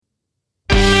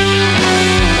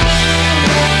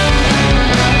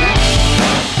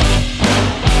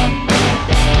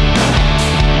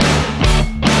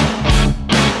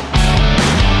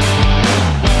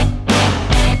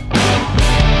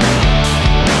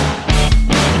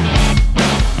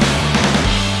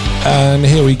And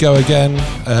here we go again,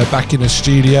 back in the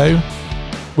studio.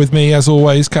 With me, as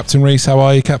always, Captain Reese. How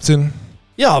are you, Captain?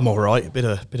 Yeah, I'm all right. Bit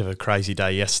of a crazy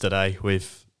day yesterday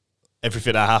with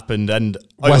everything that happened, and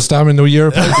West Ham in the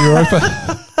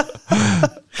Europa.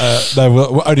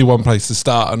 No, only one place to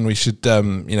start, and we should,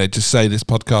 just say this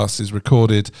podcast is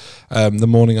recorded the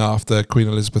morning after Queen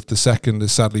Elizabeth II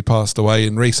has sadly passed away.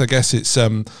 And Reese, I guess it's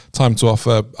time to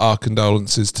offer our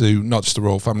condolences to not just the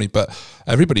royal family, but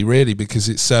everybody really, because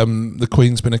it's the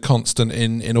Queen's been a constant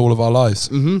in all of our lives.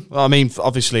 Mm-hmm. Well, I mean,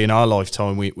 obviously in our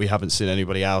lifetime, we haven't seen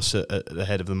anybody else at the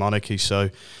head of the monarchy. So,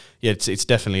 yeah, it's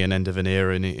definitely an end of an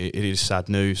era, and it is sad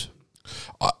news.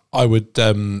 I would,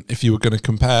 if you were going to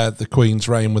compare the Queen's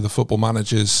reign with the football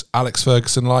managers, Alex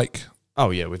Ferguson like.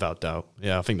 Oh yeah, without doubt.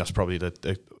 Yeah, I think that's probably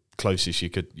the closest you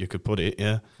could put it.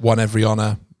 Yeah, won every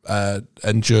honour,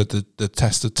 endured the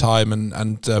test of time,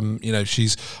 and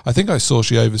she's. I think I saw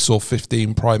she oversaw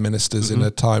 15 prime ministers in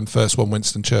her time. First one,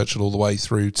 Winston Churchill, all the way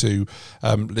through to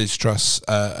Liz Truss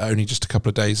only just a couple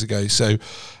of days ago. So.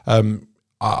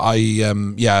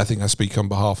 I think I speak on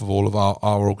behalf of all of our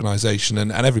organisation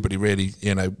and everybody really,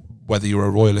 whether you're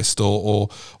a royalist or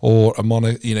a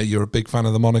monarch, you're a big fan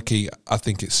of the monarchy. I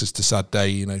think it's just a sad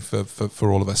day,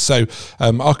 for all of us. So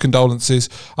our condolences.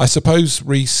 I suppose,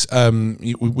 Reese,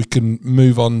 we can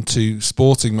move on to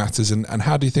sporting matters and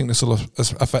how do you think this will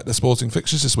affect the sporting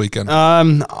fixtures this weekend?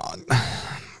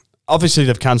 Obviously,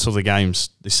 they've cancelled the games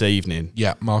this evening.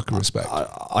 Yeah, mark of respect.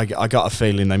 I got a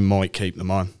feeling they might keep them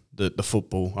on. The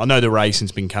football. I know the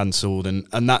racing's been cancelled, and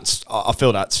that's. I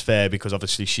feel that's fair because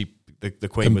obviously the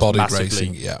Queen embodied was massively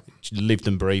racing. Yeah, she lived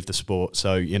and breathed the sport.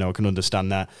 So I can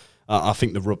understand that. I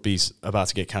think the rugby's about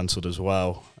to get cancelled as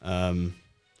well.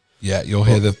 Yeah, you'll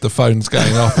hear the phones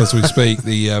going off as we speak.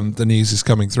 The news is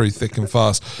coming through thick and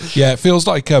fast. Yeah, it feels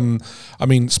like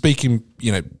speaking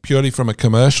purely from a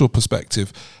commercial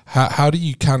perspective, how do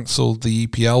you cancel the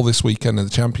EPL this weekend and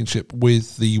the Championship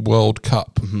with the World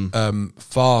Cup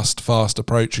fast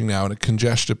approaching now and a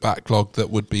congested backlog that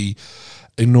would be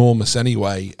enormous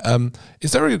anyway?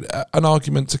 Is there an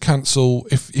argument to cancel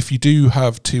if you do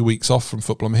have 2 weeks off from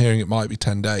football? I'm hearing it might be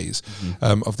 10 days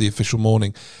of the official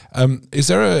mourning. Is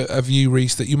there a view,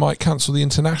 Reese, that you might cancel the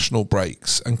international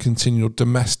breaks and continue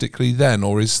domestically then,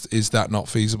 or is that not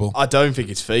feasible? I don't think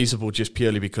it's feasible, just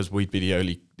purely because we'd be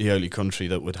the only country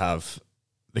that would have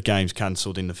the games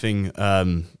cancelled in the thing.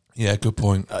 Yeah, good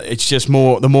point. It's just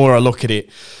the more I look at it,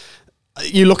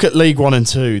 you look at League 1 and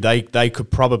 2, they could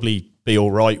probably be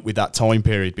all right with that time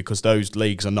period because those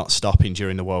leagues are not stopping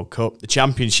during the World Cup. The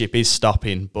Championship is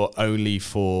stopping, but only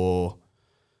for,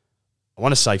 I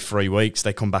want to say 3 weeks.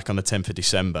 They come back on the 10th of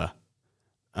December.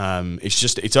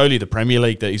 It's only the Premier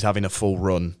League that is having a full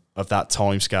run of that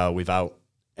timescale without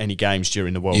any games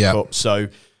during the World Cup. So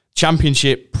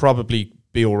Championship probably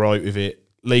be all right with it.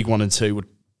 League 1 and 2 would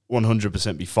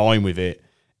 100% be fine with it.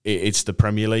 It's the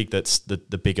Premier League that's the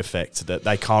big effect, that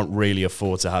they can't really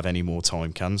afford to have any more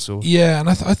time cancelled. Yeah, and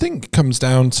I think it comes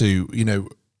down to,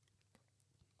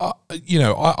 I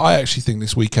actually think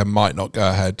this weekend might not go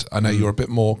ahead. I know you're a bit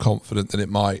more confident than it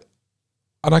might.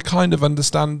 And I kind of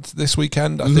understand this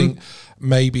weekend. I think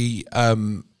maybe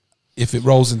if it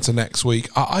rolls into next week,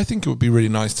 I think it would be really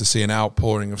nice to see an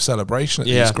outpouring of celebration at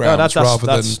these grounds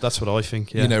that's what I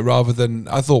think. Yeah. Rather than,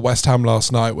 I thought West Ham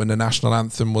last night when the national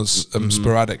anthem was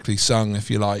sporadically sung, if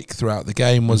you like, throughout the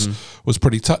game was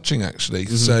pretty touching actually.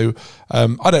 So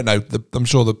I don't know. I'm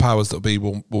sure the powers that be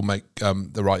will make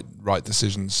the right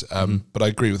decisions. But I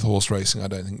agree with horse racing. I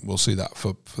don't think we'll see that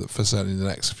for certainly the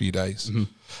next few days.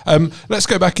 Let's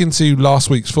go back into last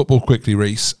week's football quickly,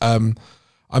 Reese.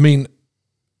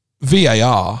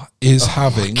 VAR is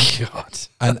having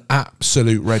an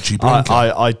absolute Reggie blinker.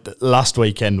 I last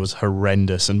weekend was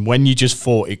horrendous, and when you just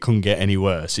thought it couldn't get any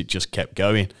worse, it just kept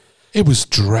going. It was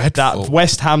dreadful. That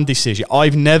West Ham decision,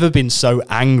 I've never been so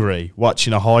angry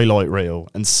watching a highlight reel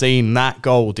and seeing that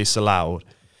goal disallowed.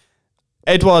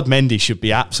 Edouard Mendy should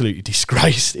be absolutely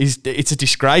disgraced. It's a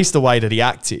disgrace the way that he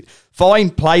acted.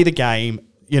 Fine, play the game,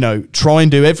 try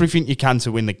and do everything you can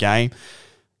to win the game.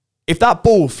 If that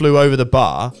ball flew over the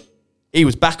bar, he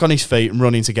was back on his feet and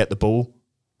running to get the ball.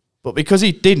 But because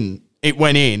he didn't, it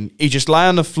went in. He just lay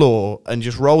on the floor and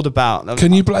just rolled about.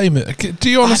 Can you blame it? Do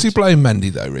you honestly blame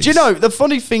Mendy, though, Reece? Do you know, the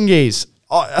funny thing is,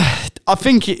 I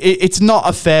think it's not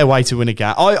a fair way to win a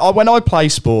game. When I play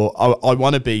sport, I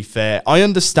want to be fair. I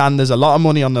understand there's a lot of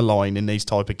money on the line in these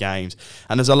type of games,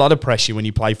 and there's a lot of pressure when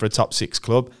you play for a top six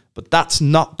club, but that's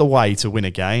not the way to win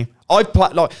a game.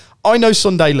 I know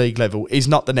Sunday League level is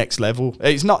not the next level.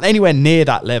 It's not anywhere near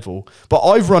that level. But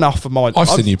I've run off of my... I've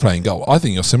seen you playing goal. I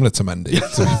think you're similar to Mendy,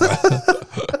 to be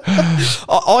fair.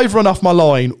 I've run off my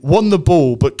line, won the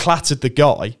ball, but clattered the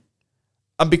guy.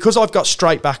 And because I've got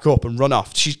straight back up and run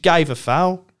off, she gave a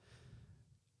foul.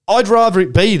 I'd rather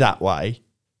it be that way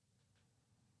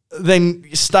than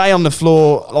stay on the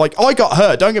floor. Like, I got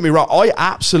hurt, don't get me wrong. I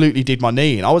absolutely did my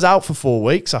knee in. I was out for 4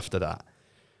 weeks after that.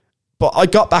 But I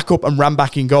got back up and ran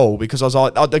back in goal because I was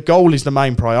like, the goal is the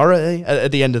main priority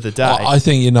at the end of the day. I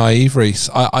think you're naive, Reece.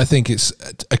 I think it's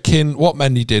akin. What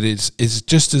Mendy did is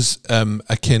just as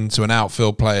akin to an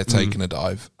outfield player taking a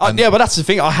dive. Yeah, but that's the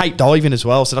thing. I hate diving as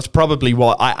well, so that's probably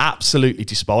why I absolutely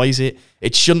despise it.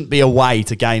 It shouldn't be a way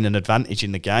to gain an advantage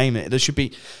in the game. There should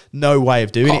be no way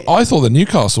of doing it. I thought the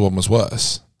Newcastle one was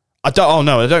worse. I don't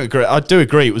agree. I do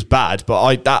agree it was bad,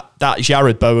 but that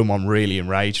Jared Bowen one really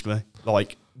enraged me.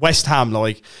 Like, West Ham,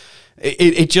 like,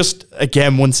 it just,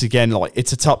 once again, like,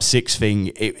 it's a top six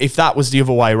thing. If that was the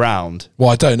other way around. Well,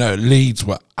 I don't know. Leeds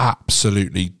were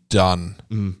absolutely done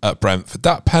at Brentford.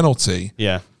 That penalty.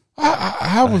 Yeah.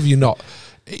 How have you not?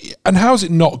 And how has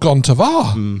it not gone to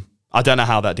VAR? I don't know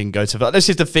how that didn't go to VAR. This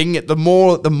is the thing. The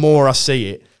more I see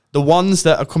it, the ones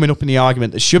that are coming up in the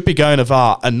argument that should be going to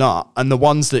VAR are not, and the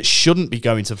ones that shouldn't be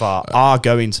going to VAR are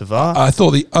going to VAR. I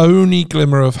thought the only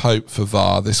glimmer of hope for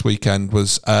VAR this weekend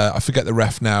was, I forget the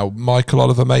ref now, Michael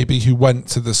Oliver maybe, who went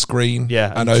to the screen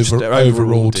and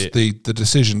overruled the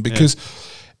decision. Because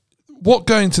what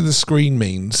going to the screen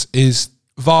means is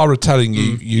VAR are telling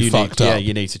you fucked up. Yeah,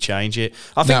 you need to change it.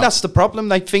 I think that's the problem.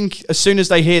 They think as soon as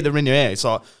they hear they're in the air, it's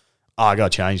like, I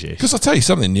got to change it. Because I'll tell you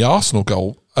something, the Arsenal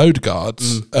goal,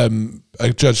 Odegaard's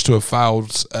judged to have fouled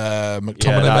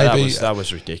McTominay maybe. That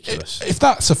was ridiculous. If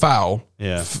that's a foul,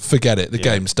 forget it. The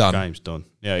game's done. Game's done.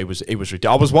 Yeah, it was ridiculous.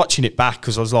 I was watching it back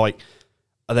because I was like,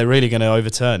 are they really going to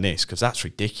overturn this? Because that's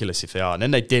ridiculous if they are. And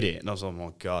then they did it, and I was like, oh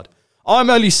my God. I'm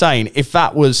only saying if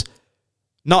that was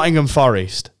Nottingham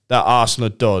Forest that Arsenal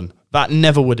had done, that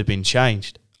never would have been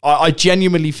changed. I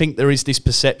genuinely think there is this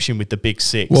perception with the Big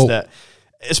Six that,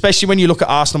 especially when you look at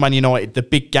Arsenal, Man United, the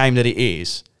big game that it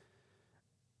is,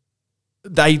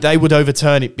 they would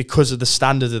overturn it because of the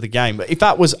standard of the game. But if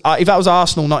that was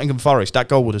Arsenal, Nottingham Forest, that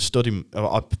goal would have stood him,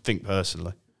 I think,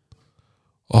 personally.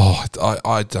 Oh,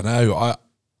 I don't know.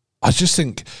 I just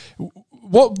think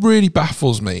what really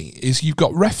baffles me is you've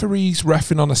got referees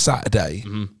reffing on a Saturday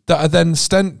that are then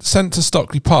sent to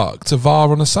Stockley Park to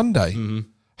VAR on a Sunday.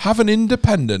 Have an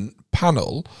independent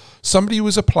panel, somebody who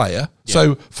was a player. Yeah.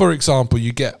 So, for example,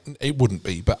 it wouldn't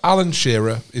be, but Alan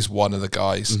Shearer is one of the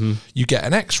guys. You get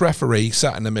an ex-referee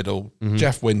sat in the middle,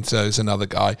 Jeff Winter is another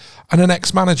guy, and an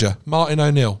ex-manager, Martin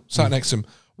O'Neill, sat next to him.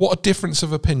 What a difference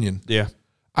of opinion. Yeah.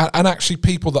 And actually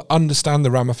people that understand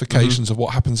the ramifications of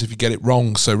what happens if you get it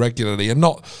wrong so regularly and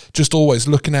not just always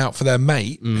looking out for their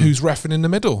mate who's reffing in the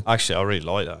middle. Actually, I really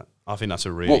like that. I think that's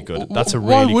a really good. That's a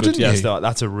really good. Yes,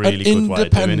 that's a really good way of doing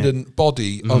it. An independent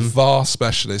body of VAR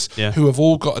specialists who have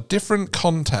all got a different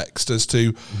context as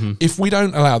to if we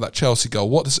don't allow that Chelsea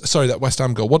goal, that West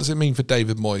Ham goal, what does it mean for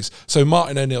David Moyes? So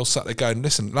Martin O'Neill sat there going,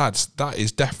 "Listen, lads, that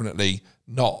is definitely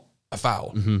not a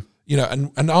foul." You know,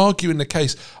 and arguing the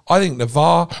case. I think the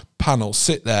VAR panel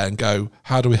sit there and go,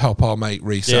 how do we help our mate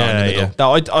Reece out in the middle?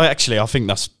 No, I think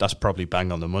that's probably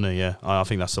bang on the money, yeah. I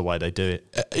think that's the way they do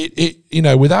it.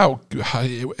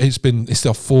 It's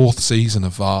their fourth season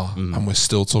of VAR and we're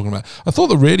still talking about it. I thought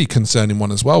the really concerning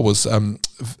one as well was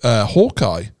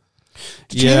Hawkeye.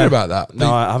 Did you hear about that?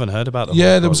 No, I haven't heard about that.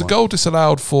 Yeah, there was a goal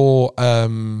disallowed for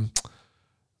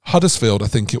Huddersfield, I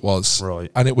think it was. Right.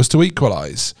 And it was to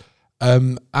equalise.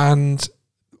 And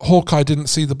Hawkeye didn't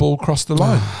see the ball cross the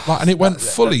line, and it went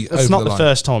fully over the line. It's not the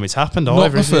first time it's happened.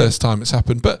 Not the first time it's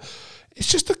happened, but it's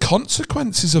just the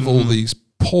consequences of all these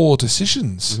poor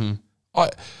decisions.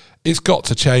 It's got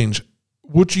to change.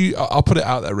 Would you? I'll put it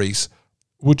out there, Reece.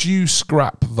 Would you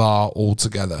scrap VAR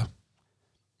altogether?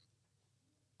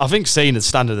 I think, seeing the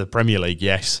standard of the Premier League,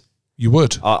 yes, you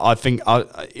would. I think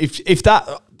if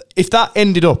that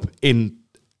ended up in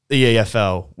the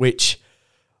EFL, which.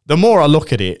 The more I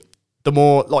look at it, the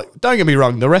more, like, don't get me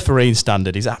wrong, the refereeing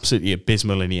standard is absolutely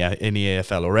abysmal in the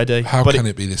EFL already. How can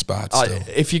it be this bad still?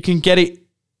 If you can get it,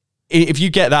 if you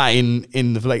get that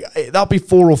in the league, that'll be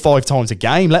 4 or 5 times a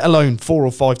game, let alone 4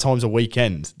 or 5 times a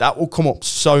weekend. That will come up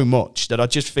so much that I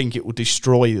just think it will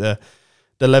destroy the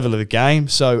level of the game.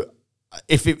 So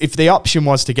if the option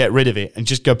was to get rid of it and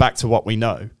just go back to what we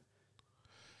know,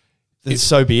 then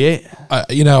so be it.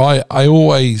 I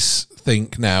always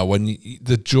think now when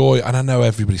the joy, and I know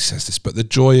everybody says this, but the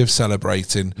joy of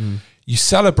celebrating, you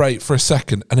celebrate for a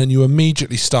second and then you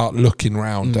immediately start looking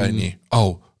round, don't you?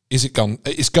 Oh, is it gone?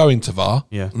 It's going to VAR.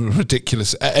 Yeah.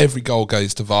 Ridiculous. Every goal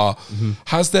goes to VAR.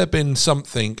 Has there been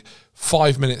something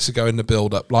 5 minutes ago in the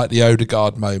build-up, like the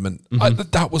Odegaard moment.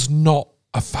 That was not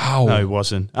a foul. No, it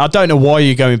wasn't. I don't know why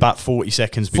you're going back 40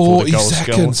 seconds before the goal's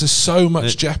 40 seconds. There's so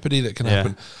much jeopardy that can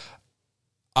happen.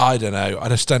 I don't know. I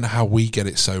just don't know how we get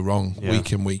it so wrong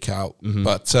week in, week out.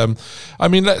 But, I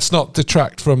mean, let's not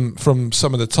detract from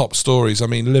some of the top stories. I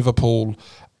mean, Liverpool,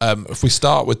 if we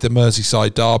start with the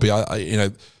Merseyside derby,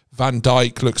 Van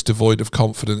Dijk looks devoid of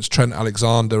confidence. Trent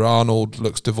Alexander-Arnold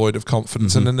looks devoid of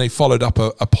confidence. And then they followed up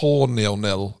a poor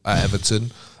 0-0 at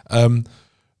Everton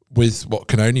with what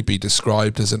can only be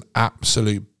described as an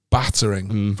absolute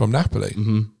battering from Napoli.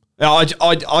 You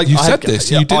said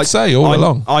this. You did say all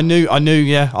along. I knew.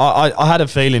 Yeah, I had a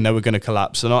feeling they were going to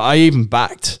collapse, and I even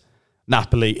backed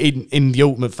Napoli in the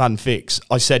Ultimate Fan Fix.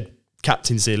 I said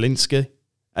captain Zielinski,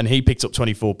 and he picked up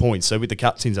 24 points. So with the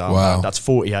captain's armband, that's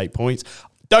 48 points.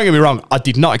 Don't get me wrong. I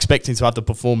did not expect him to have the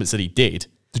performance that he did.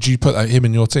 Did you put him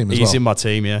in your team as well? He's in my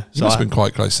team. Yeah, you must have been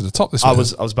quite close to the top this year. I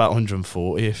was about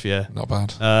 140th. Yeah, not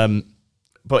bad.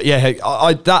 But yeah,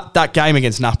 that game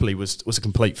against Napoli was a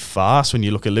complete farce. When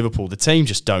you look at Liverpool, the team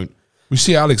just don't. We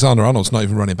see Alexander-Arnold's not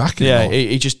even running back anymore. Yeah,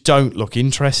 he just don't look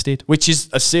interested, which is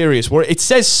a serious worry. It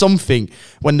says something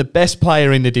when the best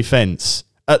player in the defence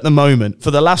at the moment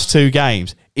for the last 2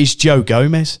 games is Joe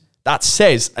Gomez. That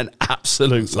says an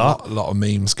absolute lot. A lot of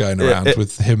memes going around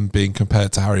with him being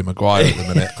compared to Harry Maguire at the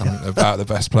minute about the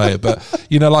best player. But,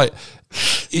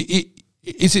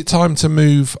 is it time to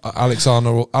move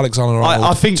Alexander-Arnold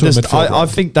I think to a midfield role? I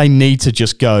think they need to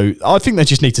just go. I think they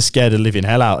just need to scare the living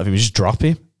hell out of him and just drop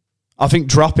him. I think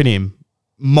dropping him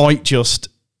might just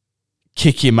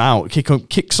kick him out,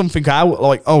 kick something out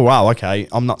like, oh wow, okay,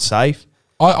 I'm not safe.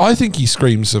 I think he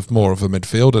screams of more of a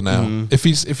midfielder now. If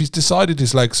he's decided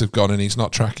his legs have gone and he's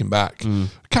not tracking back,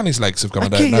 can his legs have gone? I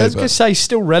don't know. I was going to say, he's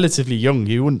still relatively young.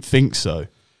 You wouldn't think so.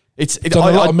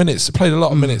 Done a lot of minutes. Played a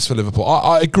lot of minutes for Liverpool.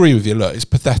 I agree with you. Look, it's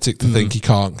pathetic to think he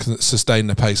can't sustain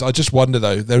the pace. I just wonder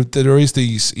though. There is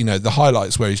these, the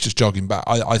highlights where he's just jogging back.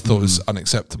 I thought it was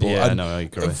unacceptable. Yeah, no, I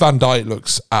agree. Van Dijk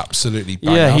looks absolutely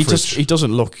bang average. He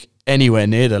doesn't look anywhere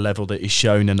near the level that he's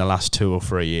shown in the last 2 or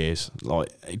 3 years. Like,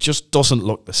 it just doesn't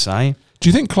look the same. Do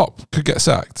you think Klopp could get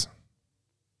sacked?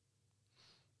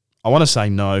 I want to say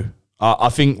no. I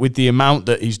think with the amount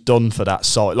that he's done for that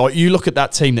side, like you look at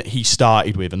that team that he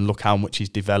started with and look how much he's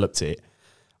developed it,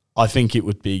 I think it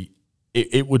would be,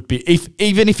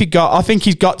 I think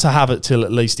he's got to have it till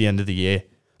at least the end of the year.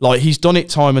 Like, he's done it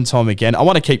time and time again. I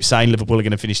want to keep saying Liverpool are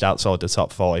going to finish outside the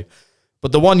top 5.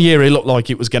 But the one year it looked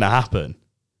like it was going to happen,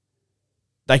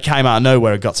 they came out of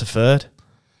nowhere and got to 3rd.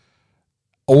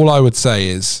 All I would say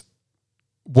is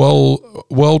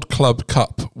World Club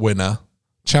Cup winner,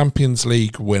 Champions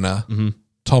League winner,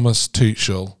 Thomas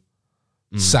Tuchel,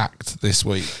 sacked this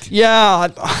week. Yeah.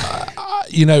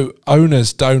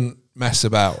 Owners don't mess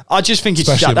about. I just think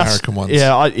especially American ones.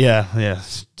 Yeah.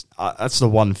 That's the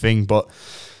one thing. But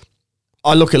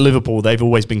I look at Liverpool, they've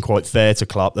always been quite fair to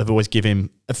Klopp. They've always given him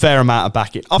a fair amount of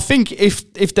backing. I think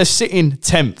if they're sitting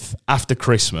 10th after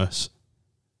Christmas,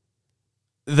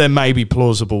 then maybe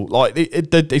plausible. Like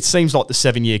it seems like the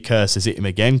 7-year curse has hit him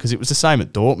again, because it was the same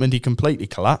at Dortmund. He completely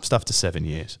collapsed after 7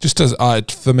 years. Just as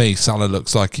for me, Salah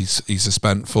looks like he's a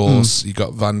spent force. You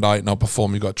got Van Dijk not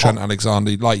performing. You got Trent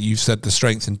Alexander. Like you said, the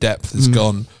strength and depth is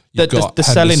gone. The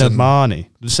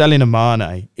selling of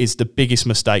Mane is the biggest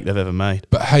mistake they've ever made.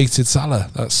 But hated Salah.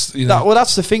 That's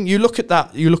that's the thing. You look at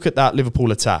that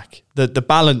Liverpool attack. The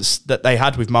balance that they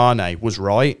had with Mane was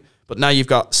right. But now you've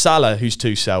got Salah, who's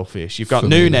too selfish. You've got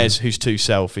Nunez, who's too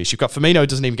selfish. You've got Firmino, who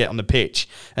doesn't even get on the pitch.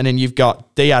 And then you've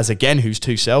got Diaz again, who's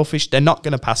too selfish. They're not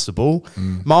going to pass the ball.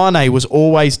 Mane was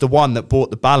always the one that brought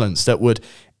the balance that would,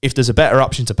 if there's a better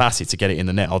option to pass it to get it in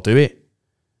the net, I'll do it.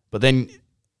 But then,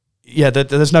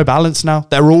 there's no balance now.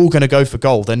 They're all going to go for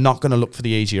goal. They're not going to look for the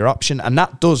easier option. And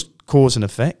that does cause an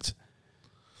effect.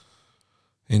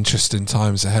 Interesting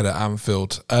times ahead at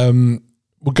Anfield. We'll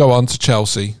go on to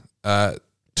Chelsea.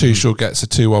 Tuchel gets a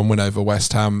 2-1 win over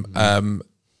West Ham. I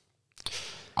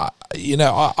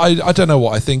don't know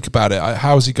what I think about it.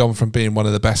 How has he gone from being one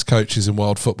of the best coaches in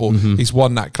world football? He's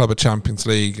won that club a Champions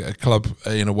League, a club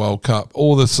in a World Cup,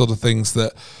 all the sort of things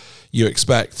that you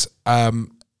expect.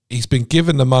 He's been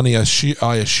given the money, I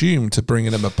assume, to bring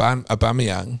in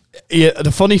Aubameyang. Yeah,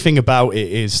 the funny thing about it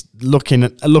is looking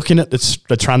at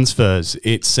the transfers,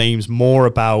 it seems more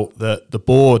about the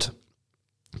board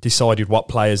decided what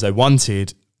players they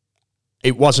wanted.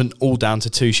 It wasn't all down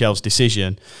to Tuchel's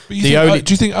decision. Do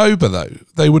you think Oba, though,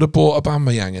 they would have bought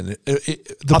Aubameyang in it?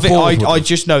 I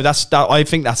just know I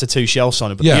think that's a Tuchel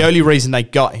sign. But the only reason they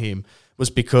got him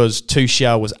was because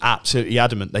Tuchel was absolutely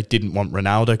adamant they didn't want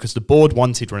Ronaldo, because the board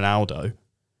wanted Ronaldo.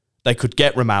 They could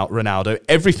get Ronaldo.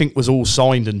 Everything was all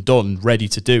signed and done, ready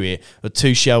to do it. But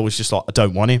Tuchel was just like, I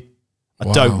don't want him.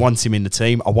 I don't want him in the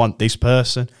team. I want this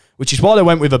person. Which is why they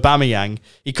went with Aubameyang.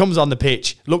 He comes on the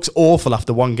pitch, looks awful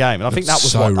after one game, and I think that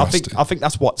was so what I think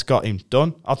that's what's got him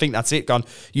done. I think that's it. Gone.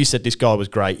 You said this guy was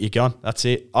great. You're gone. That's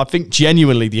it. I think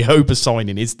genuinely the Oba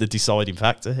signing is the deciding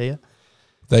factor here.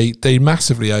 They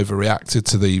massively overreacted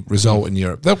to the result in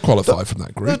Europe. They'll qualify from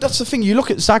that group. That's the thing. You look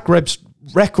at Zagreb's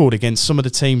record against some of the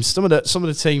teams. Some of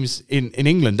the teams in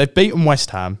England. They've beaten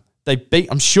West Ham.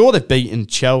 I'm sure they've beaten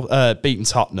beaten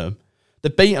Tottenham.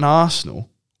 They've beaten Arsenal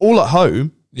all at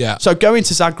home. Yeah. So going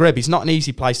to Zagreb is not an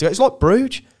easy place to go. It's like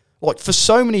Bruges. Like for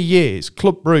so many years,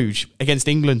 Club Bruges against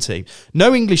England team,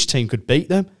 no English team could beat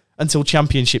them until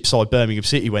Championship side Birmingham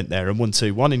City went there and won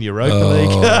 2-1 in Europa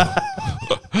League.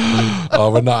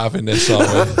 We're not having this, are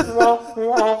we?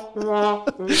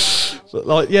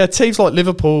 But teams like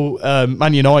Liverpool,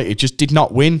 Man United just did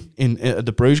not win at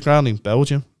the Bruges ground in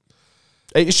Belgium.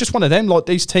 It's just one of them, like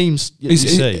these teams you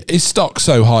see. His stock's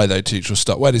so high, though, Tuchel's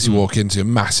stock. Where does he walk into? A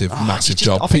massive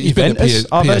job. I think He's been at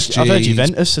Juventus, I've heard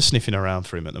Juventus are sniffing around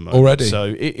for him at the moment. Already?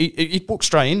 So he'd walk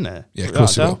straight in there. Yeah, of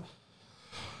course he will.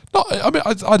 No, I mean,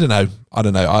 I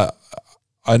don't know.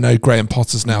 I know Graham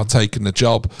Potter's now taken the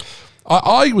job.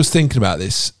 I was thinking about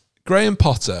this. Graham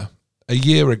Potter, a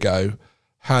year ago,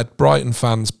 had Brighton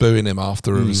fans booing him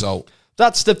after a result.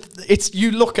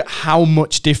 You look at how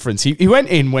much difference he went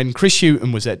in when Chris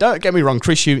Hughton was there. Don't get me wrong,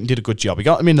 Chris Hughton did a good job. He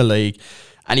got them in the league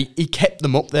and he kept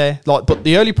them up there. But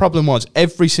the only problem was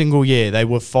every single year they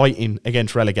were fighting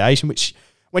against relegation, which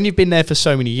when you've been there for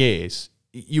so many years,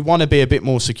 you want to be a bit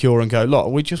more secure and go,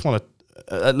 look, we just want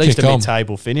to at least a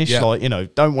mid-table finish. Yeah.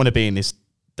 Don't want to be in this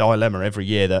dilemma every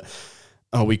year that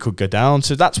we could go down.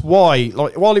 So that's why,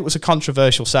 while it was a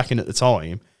controversial sacking at the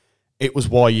time, it was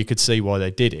why you could see why they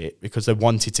did it, because they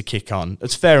wanted to kick on.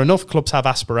 It's fair enough. Clubs have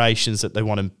aspirations that they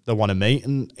want to meet,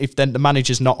 and if then the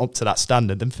manager's not up to that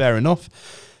standard, then fair enough.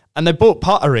 And they brought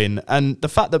Potter in, and the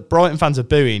fact that Brighton fans are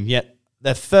booing, yet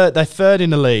they're third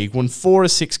in the league, won 4 or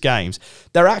 6 games.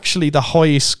 They're actually the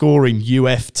highest scoring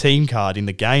UF team card in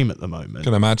the game at the moment.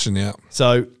 Can imagine, yeah.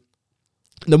 So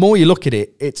the more you look at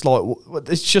it, it's like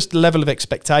it's just the level of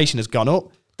expectation has gone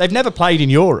up. They've never played in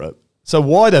Europe. So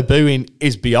why they're booing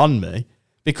is beyond me,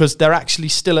 because they're actually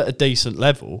still at a decent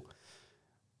level.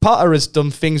 Potter has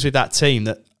done things with that team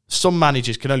that some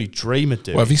managers can only dream of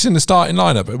doing. Well, have you seen the starting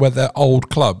lineup where they're old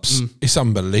clubs? It's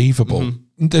unbelievable.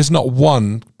 Mm-hmm. There's not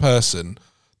one person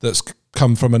that's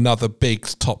come from another big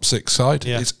top 6 side.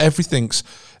 Yeah. It's everything's.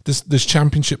 There's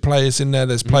championship players in there.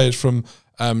 There's players from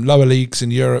lower leagues in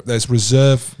Europe. There's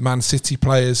reserve Man City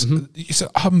players. It's an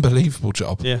unbelievable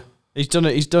job. Yeah. He's done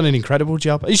an incredible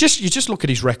job. You just look at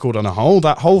his record on a whole.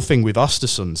 That whole thing with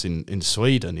Östersunds in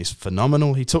Sweden is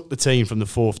phenomenal. He took the team from the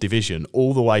 4th division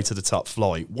all the way to the top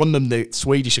flight, won them the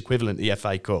Swedish equivalent of the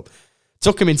FA Cup,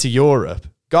 took them into Europe,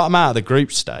 got them out of the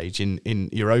group stage in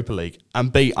Europa League,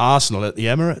 and beat Arsenal at the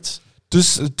Emirates.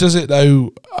 Does it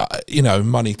though?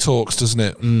 Money talks, doesn't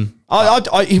it?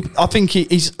 I think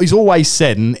he's always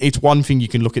said, and it's one thing you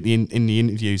can look at in the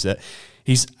interviews, that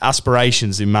his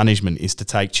aspirations in management is to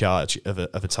take charge of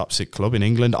a top 6 club in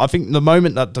England. I think the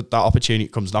moment that opportunity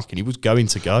comes knocking, he was going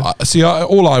to go.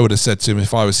 All I would have said to him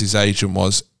if I was his agent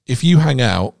was, if you hang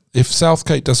out, if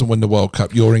Southgate doesn't win the World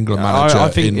Cup, you're England manager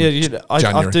January.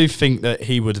 I do think that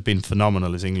he would have been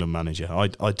phenomenal as England manager.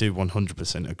 I do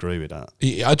 100% agree with that.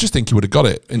 I just think he would have got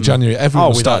it in January.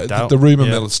 Everyone started. The rumour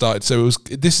mill had started. So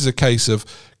this is a case of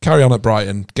carry on at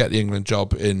Brighton, get the England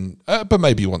job in, but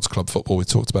maybe he wants club football. We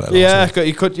talked about it last week.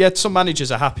 He could. Yeah, some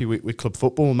managers are happy with club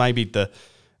football. Maybe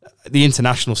the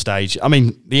international stage. I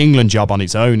mean, the England job on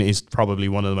its own is probably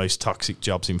one of the most toxic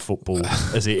jobs in football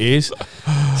as it is.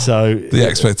 So the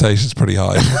expectation's pretty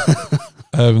high.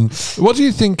 What do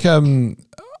you think?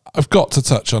 I've got to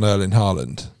touch on Erling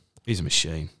Haaland. He's a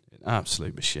machine, an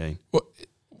absolute machine.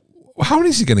 How many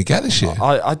is he going to get this year?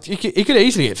 He could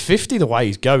easily get 50 the way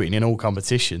he's going in all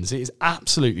competitions. It is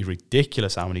absolutely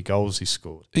ridiculous how many goals he's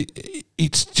scored.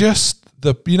 It's just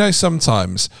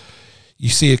sometimes you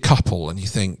see a couple and you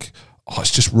think, it's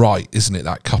just right, isn't it,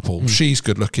 that couple? She's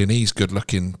good looking, he's good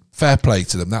looking. Fair play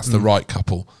to them. That's the right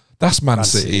couple. That's Man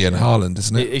City and Haaland,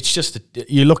 isn't it? It's just,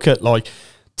 you look at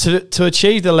to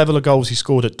achieve the level of goals he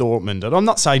scored at Dortmund, and I'm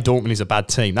not saying Dortmund is a bad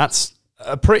team. That's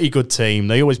a pretty good team.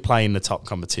 They always play in the top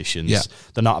competitions. Yeah.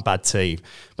 They're not a bad team.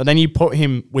 But then you put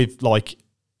him with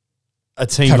a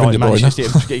team Kevin like De Bruyne.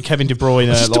 Manchester, Kevin De Bruyne.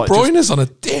 De Bruyne's on a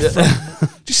different. Do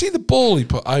you see the ball he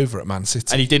put over at Man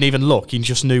City? And he didn't even look. He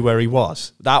just knew where he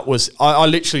was. That was. I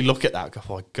literally look at that and go,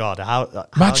 oh my God. How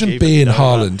Imagine being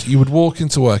Haaland. You would walk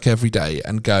into work every day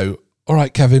and go, all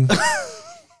right, Kevin,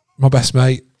 my best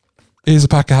mate, here's a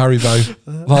pack of Haribo.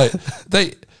 Like,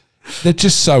 they're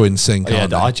just so in sync,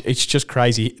 aren't they? It's just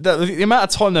crazy. The amount of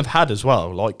time they've had as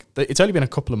well, like, it's only been a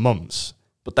couple of months,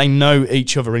 but they know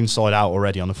each other inside out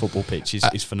already on a football pitch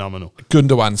is phenomenal.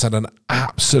 Gundogan's had an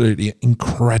absolutely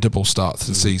incredible start to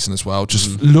the season as well.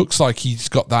 Just looks like he's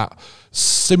got that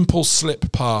simple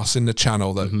slip pass in the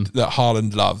channel that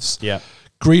Haaland loves. Yeah.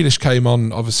 Grealish came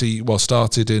on, obviously,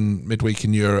 started in midweek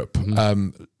in Europe,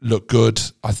 looked good.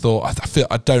 I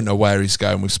don't know where he's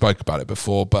going. We've spoke about it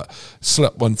before, but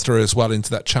slept one through as well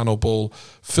into that channel ball.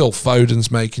 Phil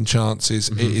Foden's making chances.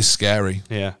 It is scary.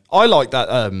 Yeah. I like that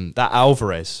that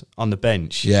Alvarez on the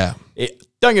bench. Yeah.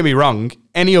 Don't get me wrong,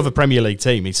 any other Premier League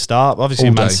team he'd start. Obviously,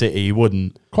 in Man City, he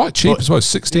wouldn't. Quite cheap as well,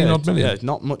 16 odd million. Yeah,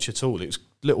 not much at all. It was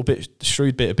a little bit,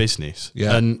 shrewd bit of business.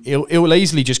 Yeah. And he'll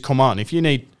easily just come on. If you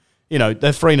need... they're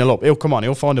 3-0 up. He'll come on.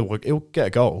 He'll get a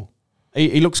goal.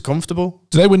 He looks comfortable.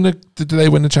 Do they win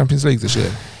the Champions League this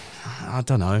year? I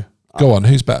don't know. Go on.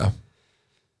 Who's better?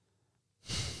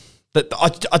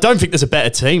 I don't think there's a better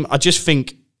team. I just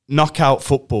think knockout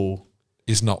football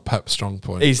is not Pep's strong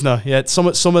point. He's not. Yeah. Some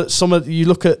of you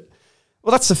look at.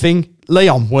 Well, that's the thing.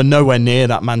 Leon were nowhere near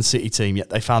that Man City team yet.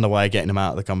 They found a way of getting them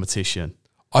out of the competition.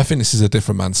 I think this is a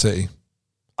different Man City.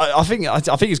 I think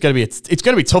it's going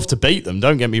to be tough to beat them.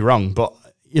 Don't get me wrong, but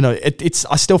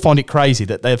I still find it crazy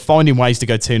that they're finding ways to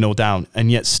go 2-0 down and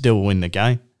yet still win the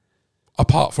game.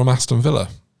 Apart from Aston Villa,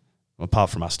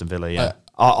 yeah.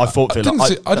 I thought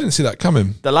Villa. I didn't see that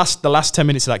coming. The last 10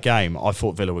 minutes of that game, I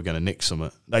thought Villa were going to nick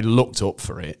something. They looked up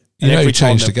for it. He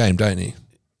changed the game, don't he?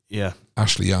 Yeah,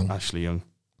 Ashley Young.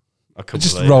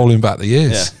 Just rolling back the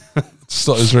years. Yeah. Just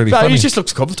thought it was really funny. He just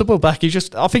looks comfortable back.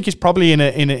 I think he's probably in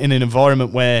an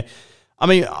environment where, I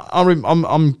mean, I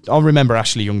remember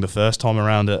Ashley Young the first time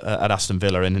around at Aston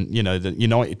Villa, and the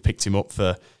United picked him up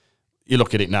for. You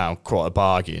look at it now, quite a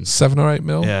bargain. 7 or 8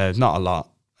 mil. Yeah, not a lot.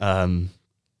 And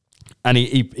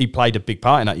he played a big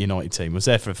part in that United team. Was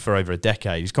there for over a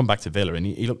decade. He's come back to Villa and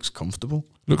he looks comfortable.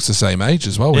 Looks the same age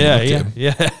as well. When you look at him.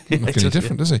 Yeah. Doesn't look any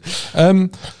different, does he?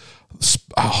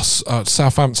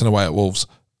 Southampton away at Wolves.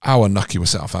 How unlucky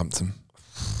was Southampton?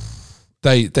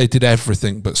 They did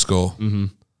everything but score.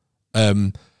 Mm-hmm.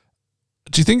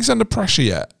 Do you think he's under pressure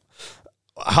yet?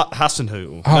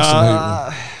 Hasenhüttl.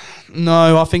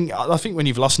 No, I think when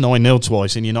you've lost 9-0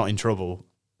 twice and you're not in trouble,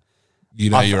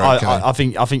 you're okay. I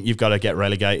think you've got to get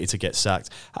relegated to get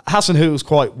sacked. Hasenhüttl's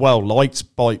quite well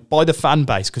liked by the fan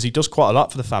base because he does quite a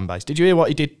lot for the fan base. Did you hear what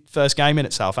he did first game in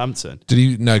at Southampton? Did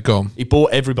he? No, go on. He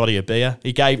bought everybody a beer.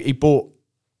 He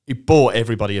bought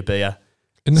everybody a beer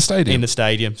in the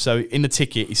stadium. So in the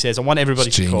ticket, he says, "I want everybody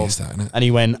to come." That, isn't it? And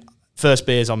he went, "First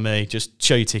beer's on me. Just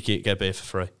show your ticket, get a beer for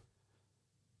free."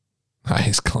 That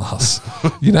is class.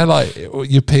 Like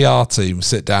your PR team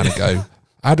sit down and go,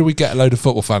 how do we get a load of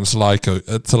football fans to like you?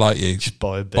 Just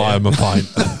buy a beer. Buy them a pint.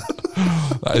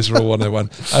 That is Rule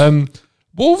 101.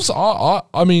 Wolves are,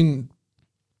 I mean,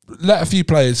 let a few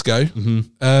players go.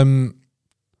 Mm-hmm.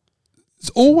 It's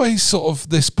always sort of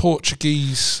this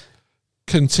Portuguese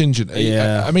contingent.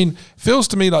 Yeah. I mean, feels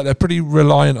to me like they're pretty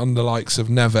reliant on the likes of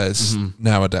Neves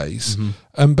nowadays.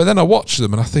 Mm-hmm. But then I watch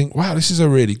them and I think, wow, this is a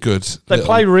really good. They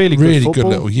play really good good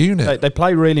little unit. They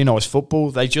play really nice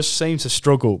football. They just seem to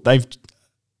struggle. They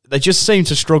just seem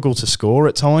to struggle to score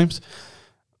at times.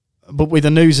 But with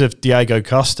the news of Diego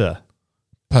Costa,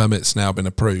 permit's now been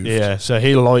approved. Yeah, so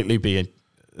he'll likely be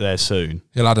there soon.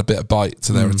 He'll add a bit of bite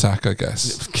to their attack, I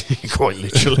guess. Quite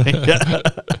literally.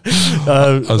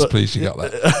 I was pleased you got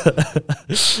that.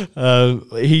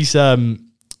 He's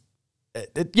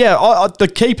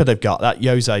the keeper they've got, that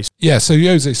Jose. Yeah, so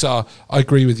Jose Sarr, I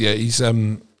agree with you. He's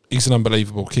an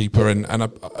unbelievable keeper, and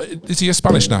is he a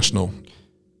Spanish national?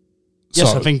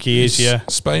 Yes, I think he is. Yeah,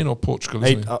 Spain or Portugal?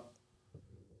 It's a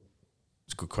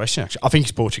good question. Actually, I think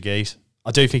he's Portuguese.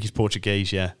 I do think he's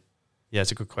Portuguese. Yeah,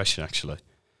 it's a good question actually.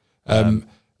 I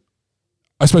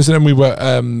suppose then we were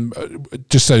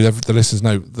just so the listeners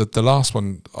know that the last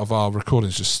one of our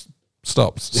recordings just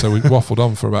stopped, so we waffled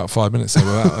on for about 5 minutes there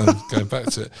without going back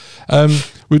to it.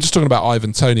 We were just talking about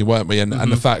Ivan Toney, weren't we? And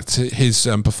the fact his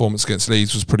performance against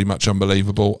Leeds was pretty much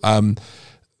unbelievable.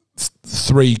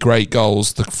 3 great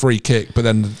goals, the free kick, but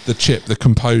then the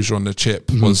composure on the chip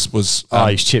was.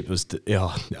 His chip was.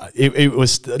 It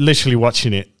was literally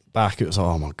watching it back. It was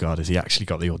oh my god, has he actually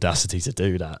got the audacity to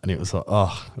do that? And it was like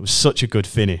it was such a good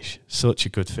finish,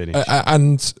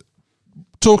 and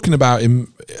talking about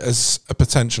him as a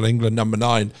potential England number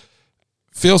 9,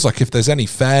 feels like if there's any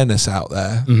fairness out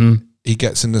there, he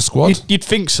gets in the squad. You'd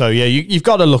think so, yeah. You've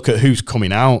got to look at who's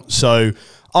coming out. So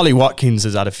Ollie Watkins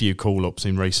has had a few call-ups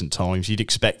in recent times. You'd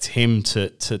expect him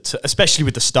to especially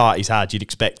with the start he's had, you'd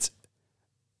expect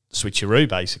switcheroo,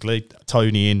 basically.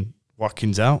 Tony in,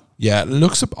 Watkins out. Yeah,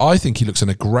 I think he looks an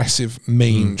aggressive,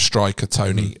 mean striker,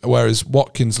 Tony, whereas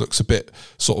Watkins looks a bit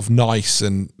sort of nice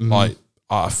and like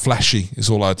fleshy is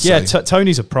all I'd say. Yeah,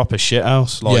 Tony's a proper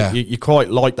shithouse. Like you quite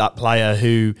like that player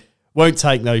who won't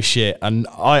take no shit. And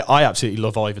I absolutely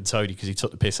love Ivan Toney because he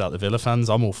took the piss out of the Villa fans.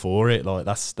 I'm all for it. Like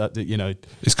that.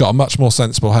 He's got a much more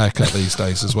sensible haircut these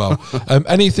days as well.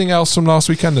 Anything else from last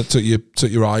weekend that took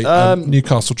your eye?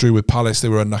 Newcastle drew with Palace. They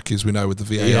were unlucky, as we know, with the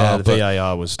VAR. Yeah, the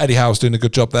VAR was. Eddie Howe's doing a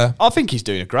good job there. I think he's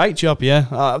doing a great job.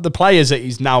 Yeah, the players that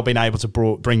he's now been able to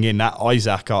bring in, that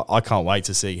Isaac, I can't wait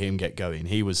to see him get going.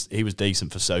 He was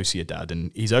decent for Sociedad,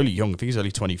 and he's only young. I think he's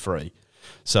only 23.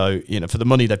 So, for the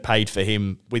money they paid for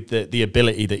him, with the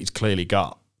ability that he's clearly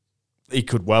got, he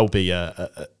could well be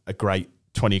a great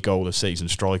 20-goal a season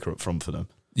striker up front for them.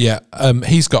 Yeah,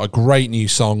 he's got a great new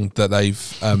song that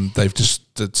they've just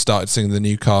started singing, the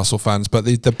Newcastle fans. But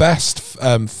the best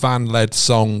fan-led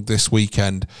song this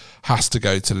weekend has to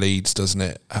go to Leeds, doesn't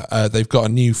it? They've got a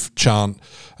new chant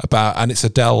and it's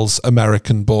Adele's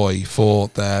American Boy for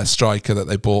their striker that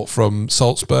they bought from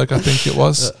Salzburg, I think it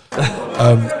was.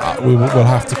 We'll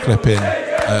have to clip in,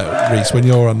 Reese, when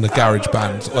you're on the Garage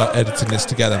Band editing this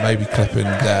together, maybe clip in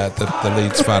the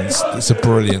Leeds fans. It's a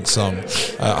brilliant song.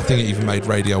 I think it even made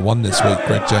Radio 1 this week.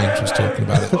 Greg James was talking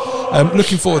about it.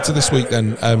 Looking forward to this week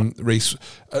then, Reese.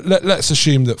 Let's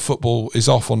assume that football is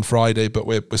off on Friday, but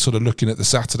we're sort of looking at the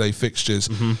Saturday fixtures.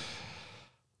 Mm-hmm.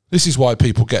 This is why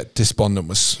people get despondent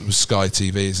with Sky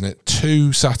TV, isn't it?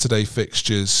 2 Saturday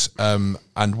fixtures, and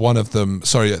one of them, at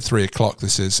 3:00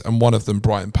 this is, and one of them,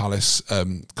 Brighton Palace,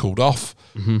 called off.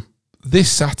 Mm-hmm.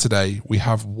 This Saturday, we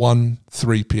have one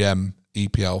 3 p.m.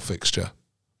 EPL fixture.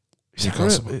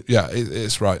 Yeah,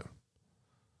 it's right.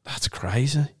 That's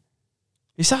crazy.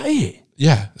 Is that it?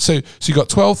 Yeah. So you got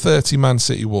 12:30 Man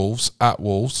City Wolves at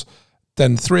Wolves,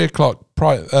 then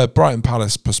 3:00 Brighton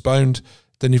Palace postponed.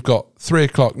 Then you've got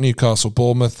 3:00 Newcastle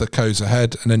Bournemouth that goes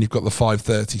ahead, and then you've got the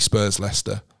 5:30 Spurs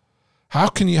Leicester. How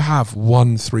can you have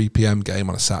one 3 p.m. game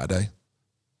on a Saturday?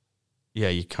 Yeah,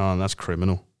 you can't. That's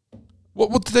criminal.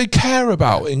 What do they care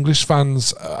about, English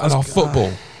fans and our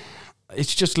football?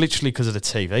 It's just literally because of the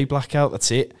TV blackout.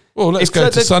 That's it. Well, let's go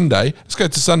to Sunday. Let's go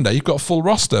to Sunday. You've got a full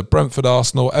roster: Brentford,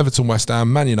 Arsenal, Everton, West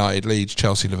Ham, Man United, Leeds,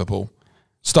 Chelsea, Liverpool.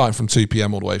 Starting from 2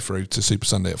 p.m. all the way through to Super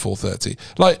Sunday at 4:30.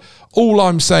 Like, all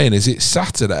I'm saying is it's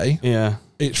Saturday. Yeah.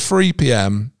 It's 3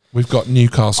 p.m. We've got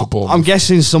Newcastle Bournemouth. I'm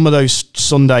guessing some of those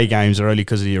Sunday games are only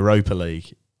because of the Europa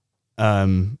League.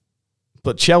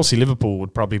 But Chelsea Liverpool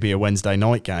would probably be a Wednesday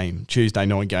night game, Tuesday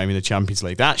night game in the Champions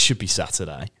League. That should be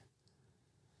Saturday.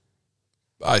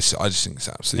 I just think it's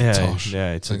absolutely tosh.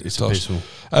 Yeah, it's abysmal.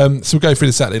 So we'll go through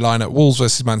the Saturday lineup. Wolves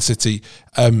versus Man City.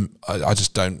 I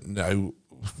just don't know.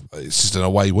 It's just an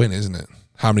away win, isn't it?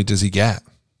 How many does he get?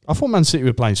 I thought Man City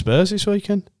were playing Spurs this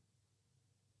weekend.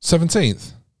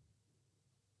 17th.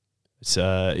 It's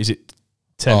is it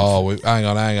 10th? Oh, hang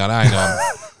on.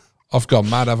 I've gone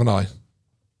mad, haven't I?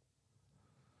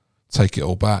 Take it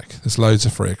all back. There's loads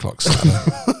of 3:00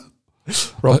 Saturday.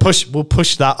 Right, we'll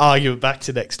push that argument back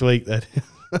to next week then.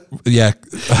 Yeah,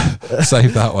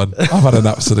 save that one. I've had an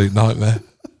absolute nightmare.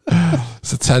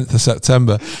 It's the 10th of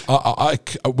September.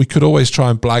 We could always try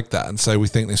and blag that and say we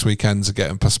think this weekends are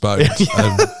getting postponed.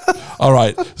 All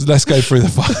right, let's go through the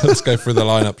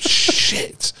lineup.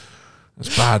 Shit,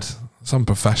 that's bad. It's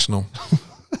unprofessional.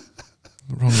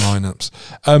 Wrong lineups.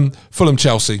 Fulham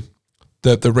Chelsea,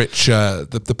 the rich,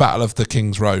 the battle of the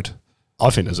King's Road.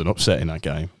 I think there's an upset in that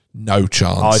game. No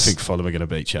chance. I think Fulham are going to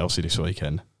beat Chelsea this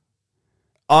weekend.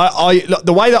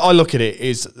 The way that I look at it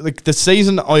is the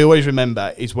season I always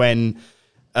remember is when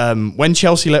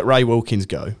Chelsea let Ray Wilkins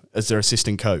go as their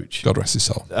assistant coach. God rest his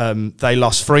soul. They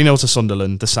lost 3-0 to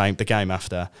Sunderland the game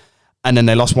after, and then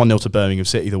they lost 1-0 to Birmingham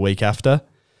City the week after.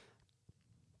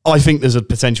 I think there's a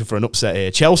potential for an upset here.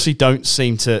 Chelsea don't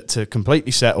seem to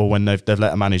completely settle when they've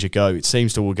let a manager go. It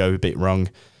seems to all go a bit wrong.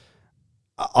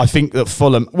 I think that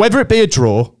Fulham, whether it be a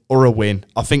draw or a win,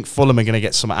 I think Fulham are going to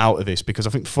get something out of this because I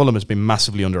think Fulham has been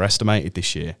massively underestimated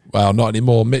this year. Well, not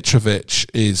anymore. Mitrovic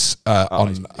is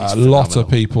on a lot of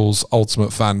people's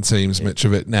ultimate fan teams. Yeah.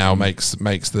 Mitrovic now makes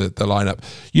the lineup.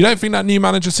 You don't think that new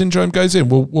manager syndrome goes in?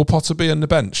 Will Potter be on the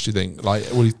bench, do you think?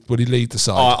 Like, will he lead the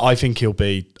side? I think he'll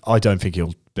be. I don't think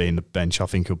he'll be in the bench. I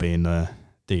think he'll be in the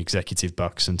executive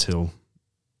box until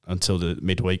the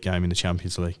midweek game in the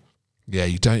Champions League. Yeah,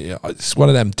 you don't. It's one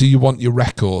of them. Do you want your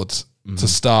record to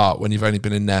start when you've only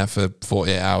been in there for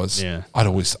 48 hours? Yeah, I'd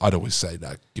always say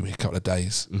that. Give me a couple of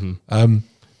days. Mm-hmm.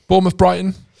 Bournemouth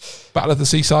Brighton. Battle of the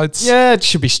Seasides? Yeah, it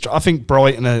should be. I think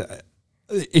Brighton,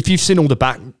 if you've seen all the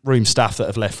backroom staff that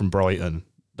have left from Brighton,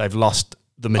 they've lost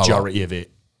the majority of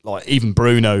it. Like even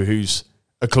Bruno, who's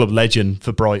a club legend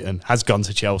for Brighton, has gone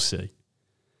to Chelsea.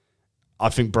 I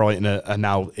think Brighton are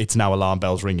now, it's now alarm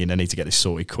bells ringing. They need to get this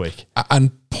sorted quick. And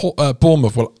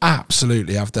Bournemouth will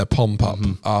absolutely have their pomp up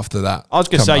after that. I was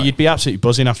going to say, you'd be absolutely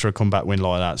buzzing after a comeback win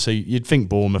like that. So you'd think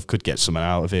Bournemouth could get something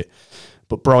out of it.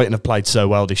 But Brighton have played so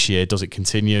well this year. Does it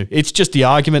continue? It's just the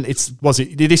argument.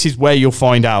 This is where you'll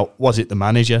find out, was it the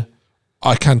manager?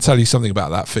 I can tell you something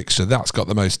about that fixture. That's got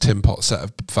the most tin pot set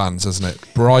of fans, hasn't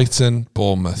it? Brighton,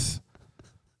 Bournemouth.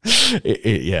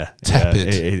 Tepid.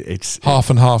 It's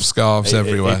half and half scarves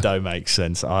everywhere. It don't make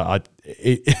sense.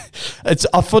 It's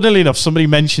funnily enough, somebody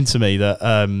mentioned to me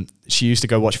that she used to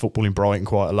go watch football in Brighton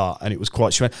quite a lot, and it was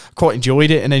quite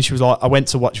enjoyed it. And then she was like, I went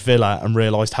to watch Villa and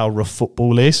realised how rough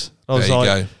football is. I was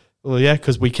like, well, yeah,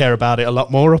 because we care about it a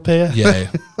lot more up here. Yeah.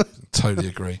 Totally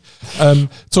agree.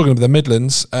 Talking about the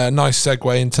Midlands, nice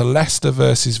segue into Leicester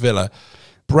versus Villa.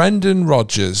 Brendan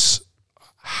Rodgers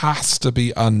has to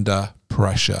be under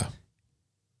pressure.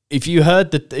 If you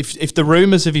heard that, if the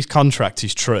rumours of his contract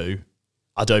is true,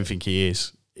 I don't think he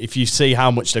is. If you see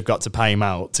how much they've got to pay him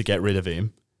out to get rid of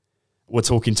him, we're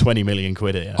talking 20 million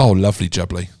quid here. Oh, lovely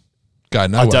jubbly. Go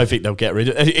nowhere. I don't think they'll get rid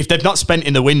of him. If they've not spent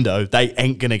in the window, they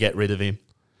ain't going to get rid of him.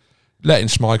 Letting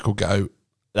Schmeichel go.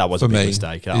 That was a big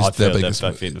mistake. I think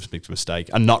it was a big mistake.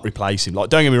 And not replace him. Like,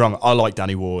 don't get me wrong, I like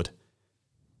Danny Ward,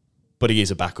 but he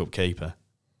is a backup keeper.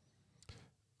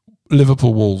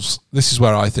 Liverpool Wolves. This is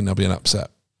where I think there'll be an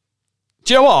upset.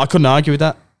 Do you know what? I couldn't argue with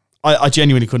that. I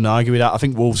genuinely couldn't argue with that. I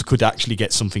think Wolves could actually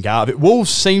get something out of it.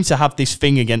 Wolves seem to have this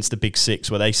thing against the Big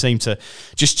Six where they seem to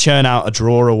just churn out a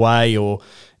draw away or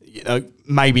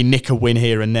maybe nick a win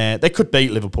here and there. They could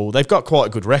beat Liverpool. They've got quite a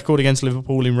good record against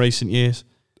Liverpool in recent years.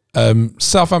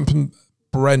 Southampton,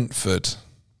 Brentford.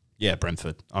 Yeah,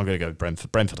 Brentford. I'm going to go with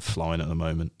Brentford. Brentford are flying at the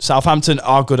moment. Southampton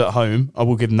are good at home. I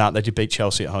will give them that. They did beat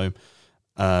Chelsea at home.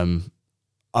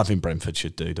 I think Brentford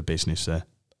should do the business there.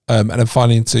 And then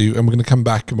finally and we're going to come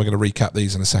back and we're going to recap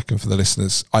these in a second for the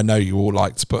listeners. I know you all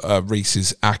like to put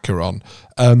Reese's Acker on.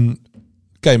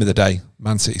 Game of the day,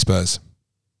 Man City Spurs.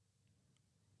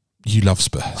 You love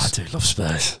Spurs. I do love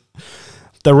Spurs.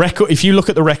 The record, if you look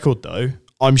at the record though,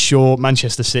 I'm sure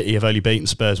Manchester City have only beaten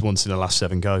Spurs once in the last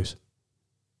 7 goes.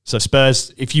 So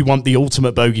Spurs, if you want the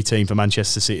ultimate bogey team for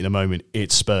Manchester City in the moment,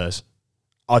 it's Spurs.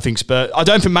 I think Spurs. I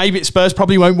don't think maybe Spurs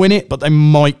probably won't win it, but they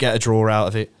might get a draw out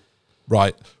of it.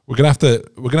 Right, we're gonna have to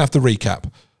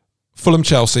recap. Fulham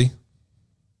Chelsea.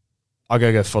 I'll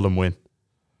go Fulham win.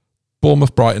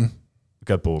 Bournemouth Brighton. I'll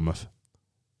go Bournemouth.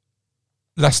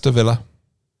 Leicester Villa.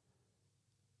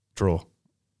 Draw.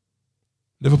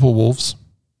 Liverpool Wolves.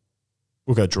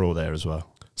 We'll go draw there as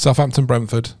well. Southampton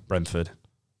Brentford. Brentford.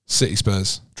 City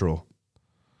Spurs. Draw.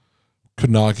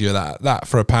 Couldn't argue that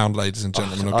for a pound, ladies and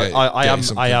gentlemen.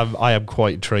 I am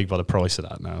quite intrigued by the price of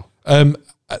that now.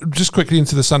 Just quickly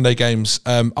into the Sunday games.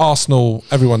 Arsenal,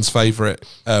 everyone's favourite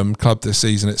club this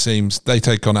season, it seems. They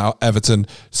take on Everton.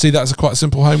 See that as quite a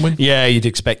simple home win? Yeah, you'd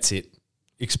expect it.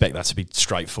 Expect that to be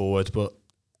straightforward, but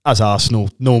as Arsenal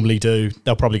normally do,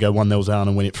 they'll probably go 1-0 down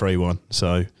and win it 3-1.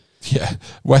 So, yeah.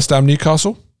 West Ham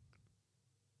Newcastle.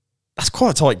 That's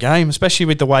quite a tight game, especially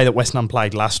with the way that West Ham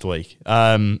played last week.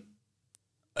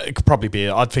 It could probably be.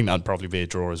 I'd think that'd probably be a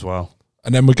draw as well.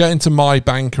 And then we're getting to my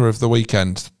banker of the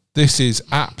weekend. This is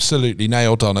absolutely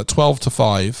nailed on at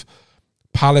 12-5.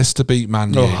 Palace to beat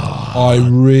Man U. I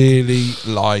really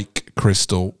like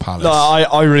Crystal Palace. No,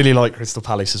 I really like Crystal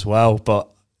Palace as well, but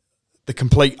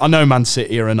I know Man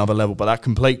City are another level, but that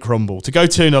complete crumble to go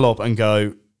 2-0 up and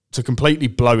go to completely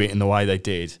blow it in the way they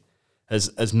did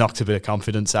has knocked a bit of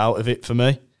confidence out of it for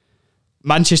me.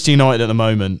 Manchester United at the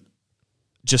moment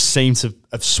just seem to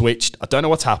have switched. I don't know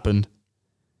what's happened.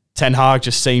 Ten Hag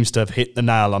just seems to have hit the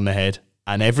nail on the head,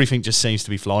 and everything just seems to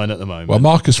be flying at the moment. Well,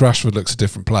 Marcus Rashford looks a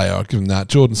different player. I'll give him that.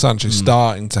 Jordan Sancho's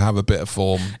starting to have a bit of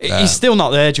form. He's still not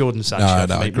there, Jordan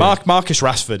Sancho. No, for me. Marcus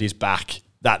Rashford is back.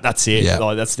 That's it. Yeah.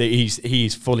 Like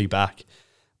he's fully back.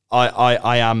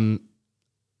 I am.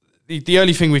 The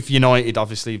only thing with United,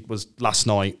 obviously, was last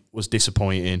night was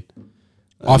disappointing.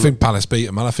 I think Palace beat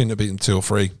them, and I think they beat them 2 or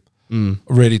 3. I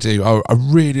really do. I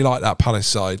really like that Palace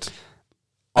side.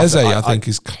 Eze, I think,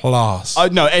 is class.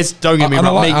 No, Eze, don't get me wrong. I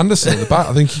like Anderson at the back.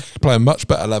 I think he could play a much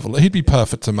better level. He'd be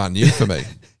perfect to Man U for me.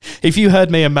 If you heard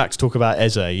me and Max talk about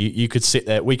Eze, you could sit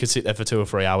there. We could sit there for 2 or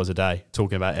 3 hours a day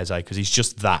talking about Eze because he's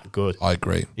just that good. I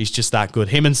agree. He's just that good.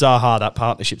 Him and Zaha, that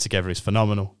partnership together is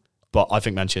phenomenal. But I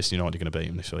think Manchester United are going to beat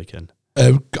him this weekend.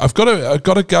 I've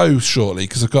got to go shortly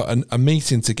because I've got a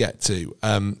meeting to get to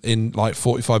in like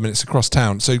 45 minutes across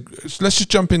town. So let's just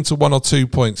jump into one or 2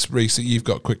 points, Reece, that you've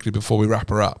got quickly before we wrap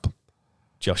her up.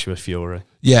 Joshua Fiore.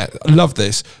 Yeah, I love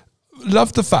this.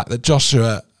 Love the fact that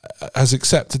Joshua has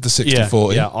accepted the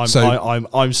 60-40. Yeah,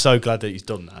 I'm so glad that he's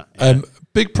done that. Yeah.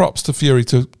 Big props to Fury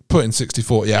to put in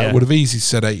 60-40. Yeah, it would have easily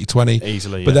said 80-20.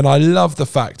 Easily, But then I love the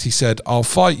fact he said, I'll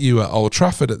fight you at Old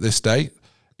Trafford at this date.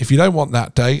 If you don't want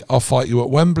that day, I'll fight you at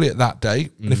Wembley at that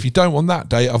date. And if you don't want that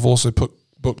day, I've also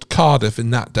booked Cardiff in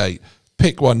that date.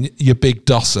 Pick one, you big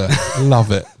dosser.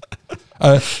 Love it.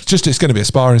 It's going to be a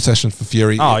sparring session for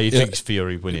Fury. Oh, you think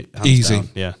Fury win it? Easy. Down.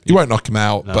 Yeah. You won't knock him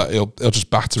out, but he'll just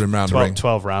batter him round the ring.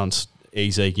 12 rounds,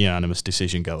 easy, unanimous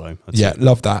decision, go home.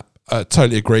 Love that.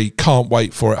 Totally agree. Can't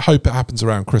wait for it. Hope it happens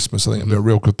around Christmas. I think it'll be a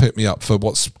real good pick-me-up for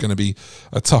what's going to be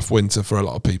a tough winter for a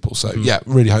lot of people. So,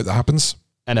 really hope that happens.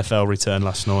 NFL return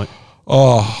last night.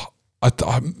 Oh,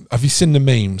 have you seen the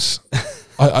memes?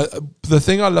 The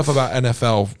thing I love about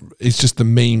NFL is just the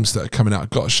memes that are coming out. I've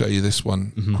got to show you this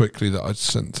one quickly that I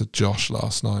sent to Josh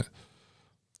last night.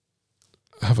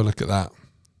 Have a look at that.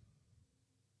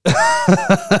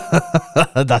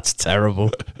 That's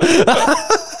terrible.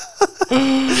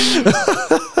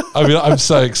 I mean, I'm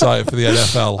so excited for the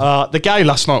NFL. The game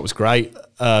last night was great.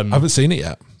 I haven't seen it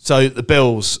yet. So the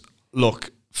Bills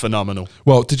look phenomenal.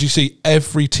 Well, did you see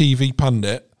every TV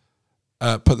pundit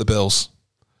put the Bills?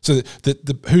 So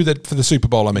for the Super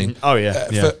Bowl, I mean. Oh, yeah.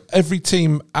 For every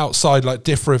team outside, like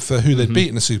differ for who they'd beat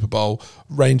in the Super Bowl,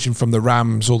 ranging from the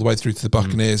Rams all the way through to the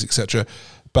Buccaneers, etc.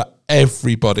 But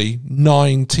everybody,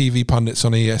 9 TV pundits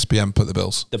on ESPN put the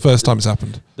Bills. First time it's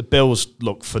happened. The Bills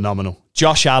look phenomenal.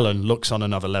 Josh Allen looks on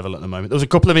another level at the moment. There was a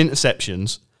couple of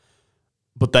interceptions,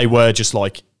 but they were just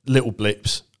like little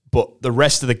blips. But the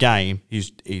rest of the game,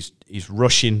 his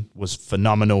rushing was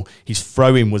phenomenal. His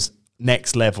throwing was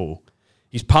next level.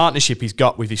 His partnership he's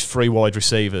got with his 3 wide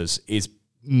receivers is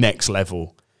next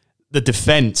level. The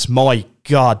defence, my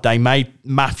God, they made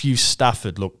Matthew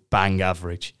Stafford look bang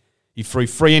average. He threw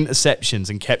 3 interceptions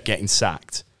and kept getting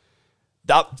sacked.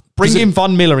 Bringing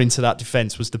Von Miller into that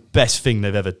defence was the best thing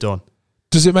they've ever done.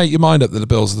 Does it make your mind up that the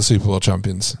Bills are the Super Bowl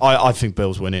champions? I think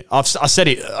Bills win it. I said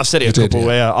it a couple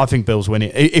where I think Bills win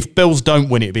it. If Bills don't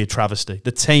win it, it'd be a travesty.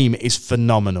 The team is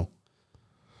phenomenal.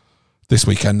 This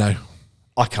weekend, no.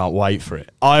 I can't wait for it.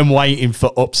 I'm waiting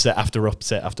for upset after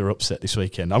upset after upset this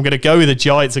weekend. I'm going to go with the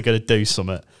Giants are going to do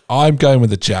something. I'm going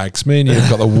with the Jags. Me and you have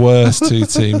got the worst 2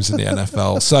 teams in the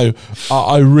NFL. So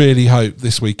I really hope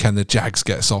this weekend the Jags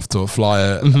gets off to a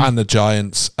flyer and the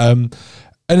Giants.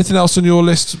 Anything else on your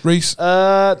list, Reece?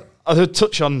 I'll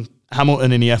touch on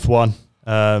Hamilton in the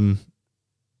F1.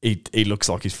 He looks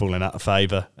like he's falling out of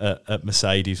favour at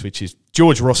Mercedes, which is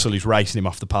George Russell is racing him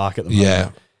off the park at the moment.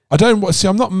 Yeah.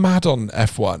 I'm not mad on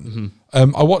F1.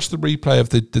 I watched the replay of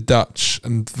the Dutch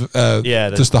and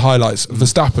just the highlights.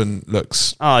 Verstappen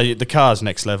looks. The car's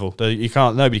next level.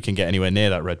 Nobody can get anywhere near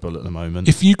that Red Bull at the moment.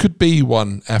 If you could be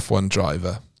one F1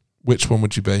 driver, which one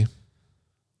would you be?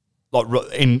 Like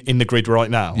in the grid right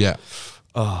now? Yeah.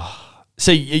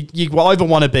 See, you either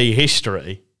want to be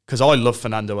history, because I love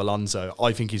Fernando Alonso.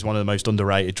 I think he's one of the most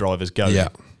underrated drivers going. Yeah.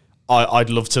 I'd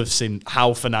love to have seen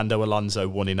how Fernando Alonso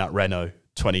won in that Renault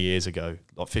 20 years ago,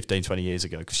 like 15, 20 years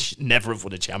ago, because she'd never have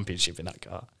won a championship in that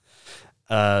car.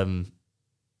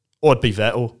 Or it'd be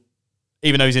Vettel,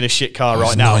 even though he's in a shit car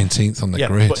right now. 19th on the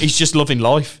grid. But he's just loving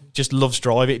life, just loves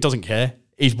driving. It doesn't care.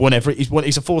 He's won he's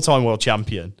a 4-time world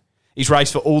champion. He's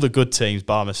raced for all the good teams,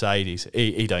 bar Mercedes.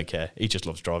 He don't care. He just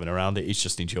loves driving around it. He's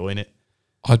just enjoying it.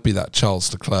 I'd be that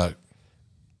Charles Leclerc.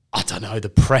 I don't know, the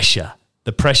pressure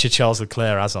Charles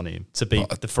Leclerc has on him to be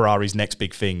the Ferrari's next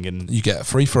big thing. And you get a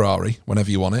free Ferrari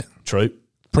whenever you want it. True.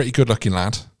 Pretty good looking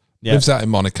lad. Yeah. Lives out in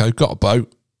Monaco, got a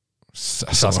boat.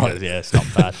 That's right. Good. Yeah, it's not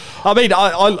bad. I mean,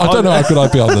 I don't know how good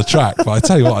I'd be on the track, but I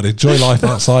tell you what, I'd enjoy life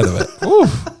outside of it. Ooh.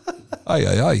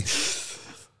 Hey.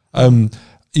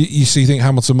 You think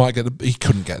Hamilton might get he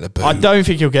couldn't get the boot. I don't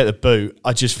think he'll get the boot.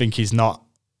 I just think he's not.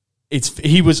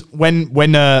 He was when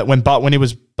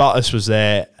Bottas was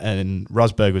there and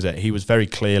Rosberg was there. He was very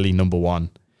clearly number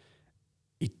one.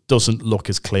 He doesn't look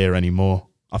as clear anymore.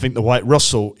 I think the way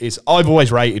Russell is. I've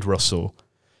always rated Russell.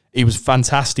 He was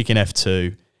fantastic in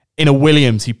F2. In a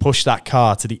Williams, he pushed that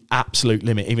car to the absolute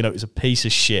limit. Even though it was a piece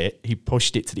of shit, he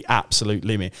pushed it to the absolute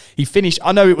limit. He finished.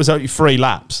 I know it was only 3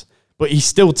 laps, but he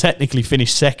still technically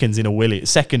finished second in a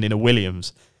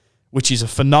Williams, which is a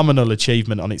phenomenal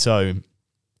achievement on its own.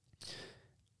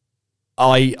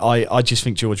 I just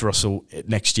think George Russell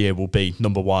next year will be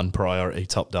number one priority,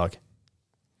 top dog.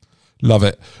 Love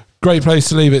it. Great place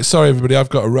to leave it. Sorry, everybody, I've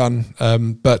got to run.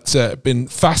 But been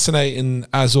fascinating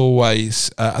as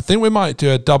always. I think we might do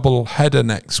a double header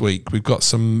next week. We've got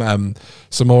some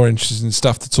more interesting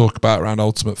stuff to talk about around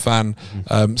Ultimate Fan.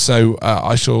 So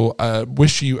I shall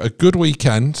wish you a good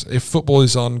weekend. If football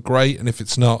is on, great. And if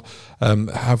it's not,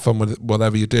 have fun with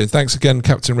whatever you're doing. Thanks again,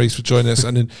 Captain Reese, for joining us,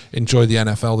 and enjoy the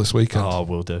NFL this weekend. Oh,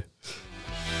 will do.